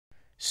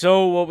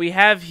So what we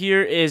have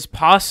here is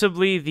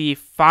possibly the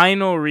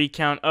final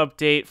recount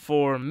update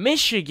for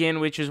Michigan,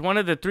 which is one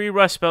of the three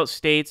Rust Belt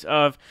states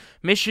of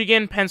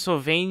Michigan,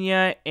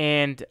 Pennsylvania,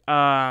 and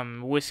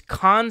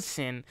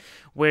Wisconsin,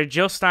 where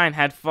Jill Stein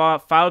had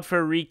filed for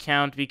a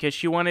recount because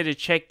she wanted to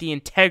check the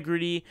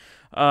integrity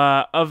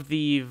of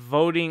the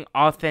voting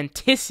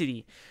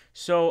authenticity.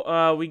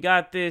 So we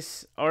got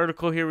this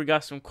article here. We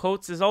got some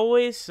quotes as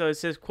always. So it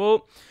says,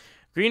 quote,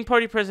 Green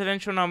Party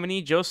presidential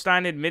nominee Jill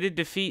Stein admitted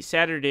defeat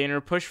Saturday in her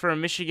push for a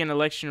Michigan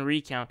election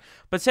recount,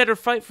 but said her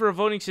fight for a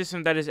voting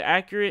system that is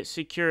accurate,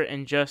 secure,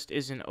 and just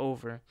isn't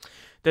over.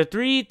 The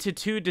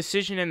 3-2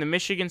 decision in the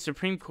Michigan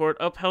Supreme Court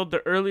upheld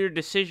the earlier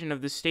decision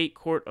of the State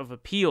Court of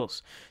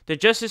Appeals. The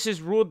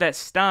justices ruled that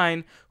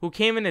Stein, who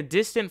came in a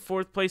distant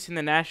fourth place in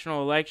the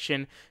national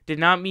election, did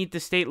not meet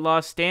the state law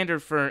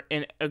standard for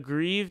an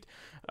aggrieved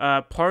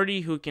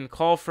party who can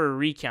call for a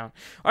recount.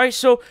 All right,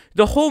 so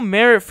the whole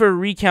merit for a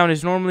recount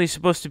is normally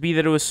supposed to be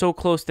that it was so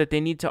close that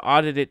they need to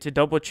audit it to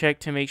double check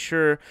to make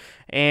sure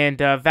and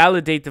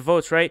validate the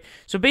votes, right?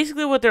 So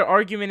basically what their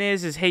argument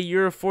is hey,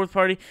 you're a fourth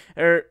party,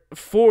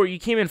 you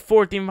came in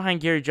fourth even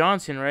behind Gary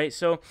Johnson, right?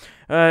 So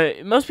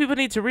most people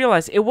need to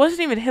realize it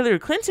wasn't even Hillary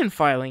Clinton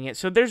filing it,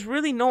 so there's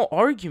really no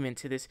argument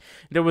to this.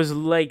 There was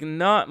like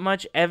not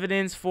much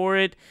evidence for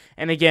it,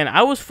 and again,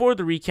 I was for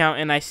the recount,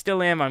 and I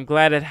still am. I'm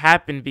glad it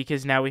happened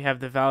because now we have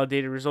the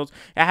validated results.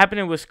 It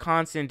happened in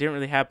Wisconsin, didn't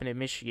really happen in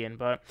Michigan,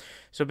 but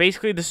so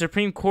basically the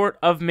Supreme Court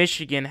of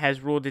Michigan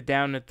has ruled it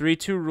down, a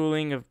 3-2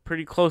 ruling, a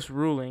pretty close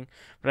ruling,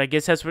 but I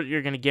guess that's what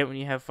you're going to get when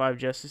you have 5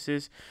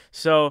 justices.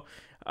 So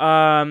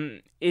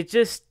it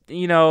just,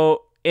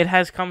 it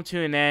has come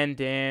to an end,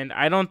 and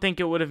I don't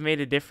think it would have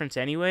made a difference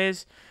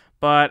anyways,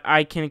 but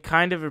I can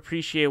kind of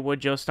appreciate what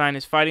Jill Stein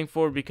is fighting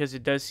for because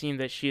it does seem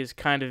that she is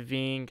kind of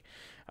being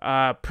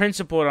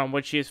principled on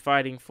what she is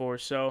fighting for.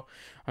 So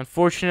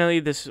unfortunately,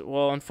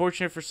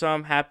 unfortunate for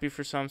some, happy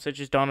for some, such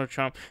as Donald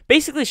Trump.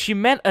 Basically, she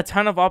met a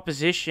ton of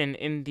opposition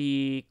in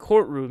the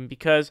courtroom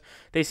because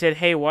they said,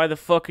 hey, why the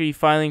fuck are you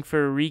filing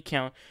for a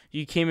recount?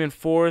 You came in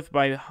fourth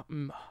by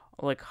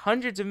like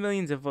hundreds of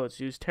millions of votes.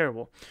 It was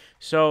terrible.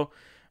 So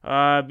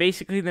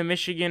basically, the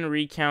Michigan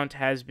recount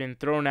has been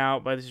thrown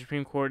out by the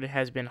Supreme Court. It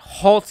has been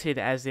halted,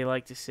 as they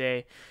like to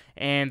say,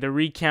 and the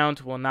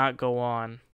recount will not go on.